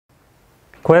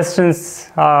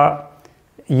questions are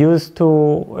used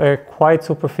to quite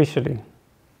superficially.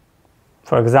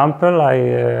 For example,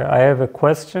 I have a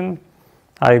question,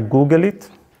 I Google it,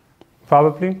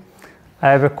 probably. I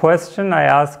have a question, I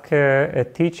ask a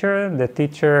teacher, the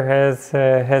teacher has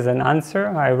an answer,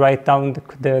 I write down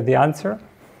the answer.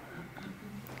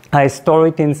 I store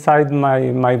it inside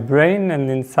my brain and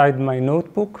inside my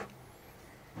notebook.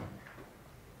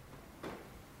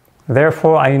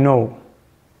 Therefore, I know.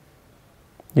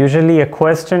 Usually a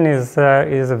question is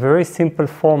a very simple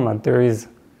format. There is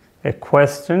a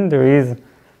question, there is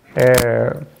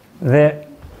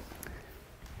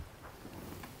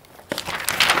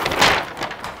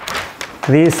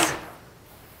this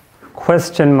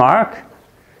question mark,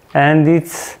 and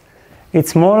it's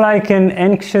more like an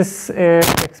anxious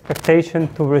expectation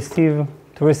to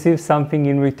receive something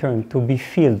in return, to be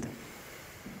filled.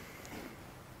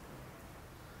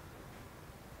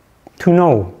 To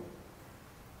know.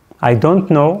 I don't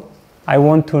know, I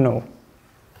want to know.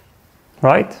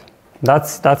 Right?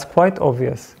 That's quite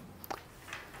obvious.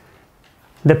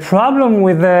 The problem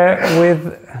with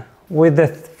the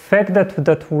fact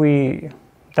that we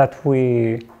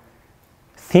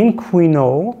think we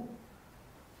know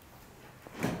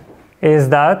is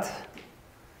that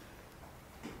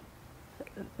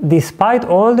despite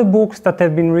all the books that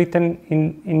have been written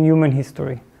in human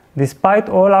history, despite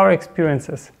all our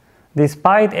experiences,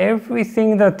 despite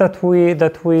everything that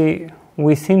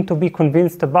we seem to be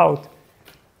convinced about,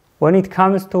 when it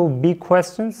comes to big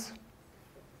questions,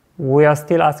 we are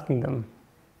still asking them.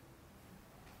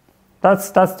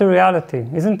 That's the reality.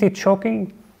 Isn't it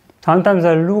shocking? Sometimes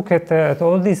I look at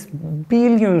all these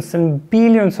billions and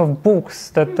billions of books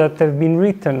that have been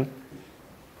written,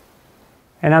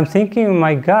 and I'm thinking,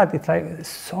 my God, it's like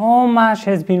so much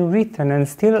has been written and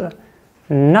still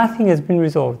nothing has been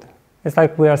resolved. It's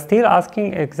like we are still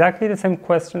asking exactly the same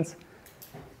questions.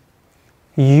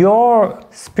 Your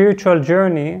spiritual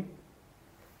journey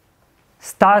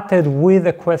started with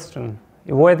a question.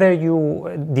 Whether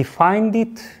you defined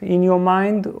it in your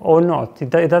mind or not, it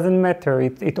doesn't matter.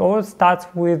 It all starts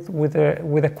with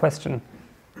a question.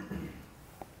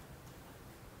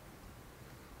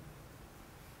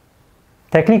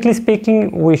 Technically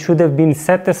speaking, we should have been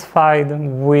satisfied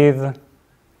with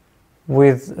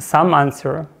some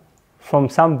answer from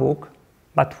some book,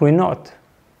 but we're not.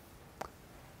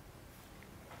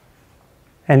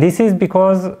 And this is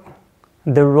because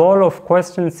the role of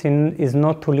questions is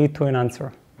not to lead to an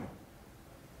answer.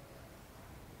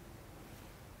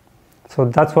 So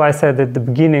that's why I said at the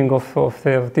beginning of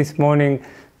this morning,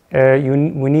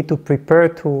 we need to prepare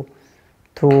to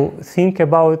think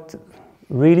about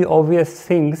really obvious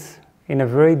things in a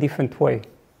very different way.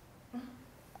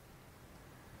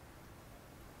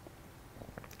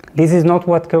 This is not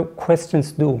what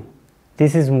questions do.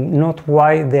 This is not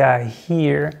why they are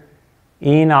here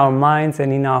in our minds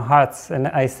and in our hearts. And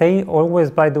I say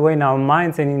always, by the way, in our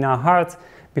minds and in our hearts,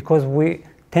 because we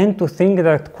tend to think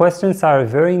that questions are a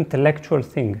very intellectual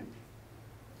thing.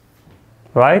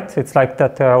 Right? It's like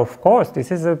that, of course, this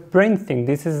is a brain thing.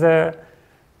 This is a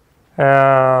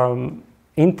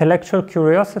intellectual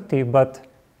curiosity, but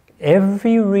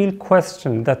every real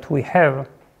question that we have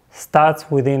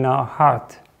starts within our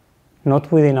heart,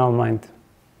 not within our mind.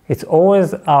 It's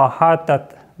always our heart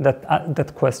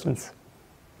that questions.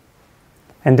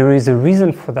 And there is a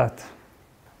reason for that.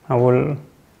 I will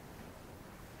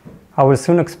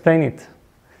soon explain it.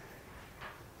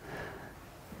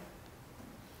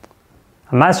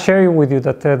 I must share with you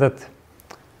that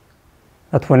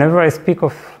whenever I speak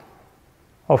of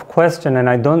question, and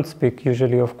I don't speak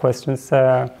usually of questions,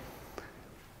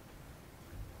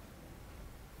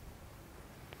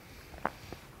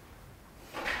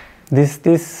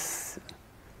 this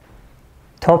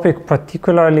topic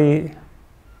particularly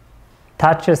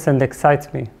touches and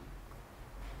excites me.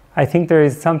 I think there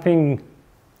is something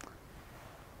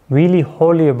really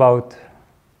holy about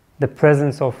the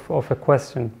presence of a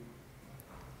question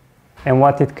and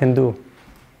what it can do.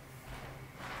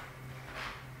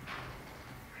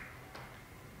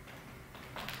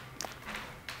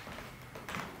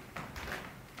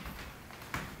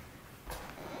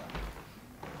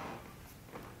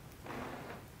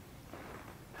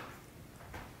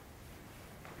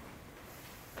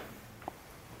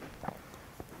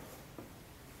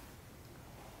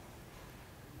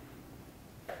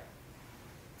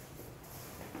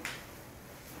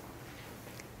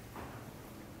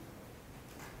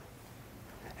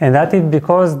 And that is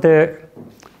because the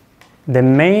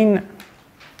main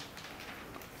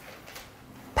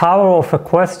power of a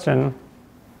question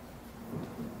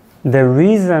the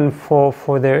reason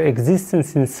for their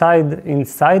existence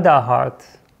inside our heart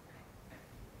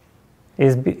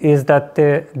is that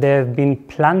they have been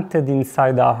planted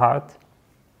inside our heart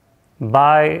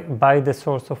by the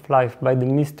source of life, by the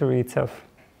mystery itself.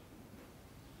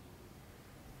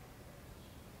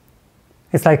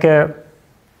 It's like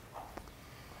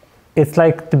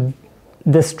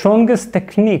the strongest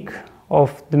technique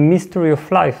of the mystery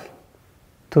of life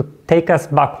to take us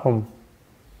back home.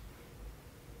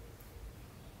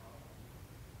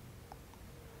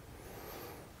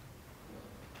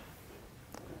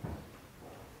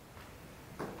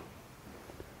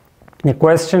 The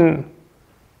question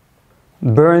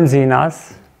burns in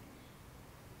us,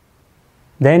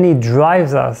 then it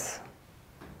drives us.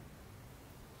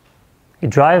 It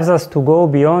drives us to go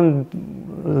beyond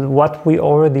what we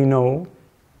already know.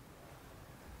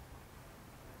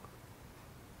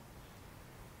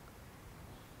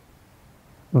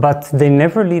 But they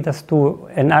never lead us to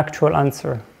an actual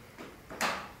answer,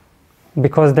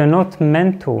 because they're not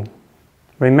meant to.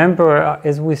 Remember,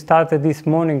 as we started this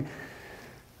morning,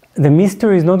 the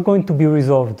mystery is not going to be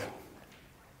resolved.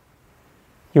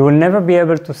 You will never be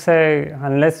able to say,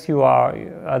 unless you are,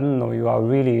 I don't know, you are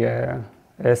really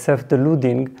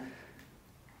self-deluding,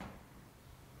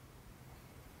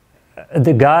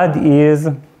 the God is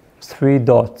 3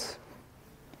 dots.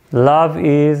 Love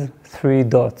is 3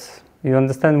 dots. You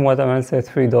understand what I mean? Say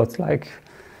 3 dots,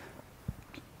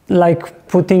 like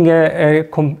putting a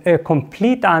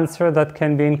complete answer that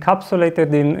can be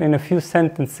encapsulated in a few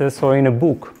sentences or in a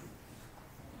book.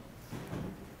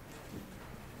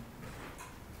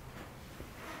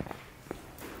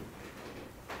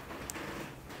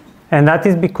 And that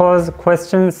is because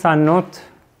questions are not,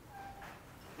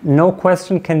 no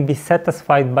question can be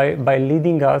satisfied by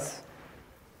leading us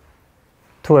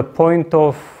to a point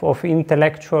of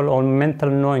intellectual or mental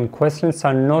knowing. Questions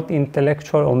are not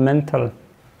intellectual or mental.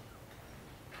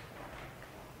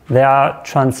 They are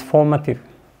transformative.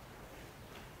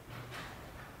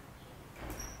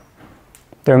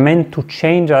 They're meant to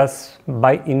change us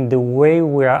in the way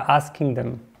we are asking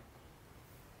them.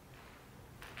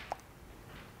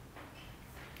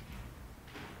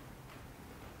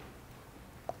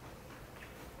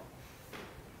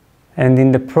 And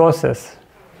in the process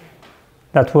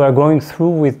that we are going through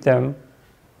with them,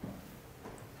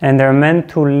 and they're meant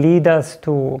to lead us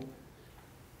to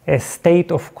a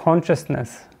state of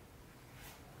consciousness,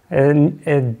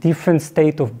 a different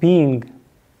state of being,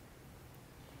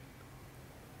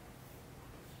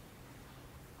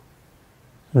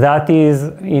 that is,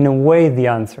 in a way, the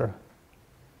answer.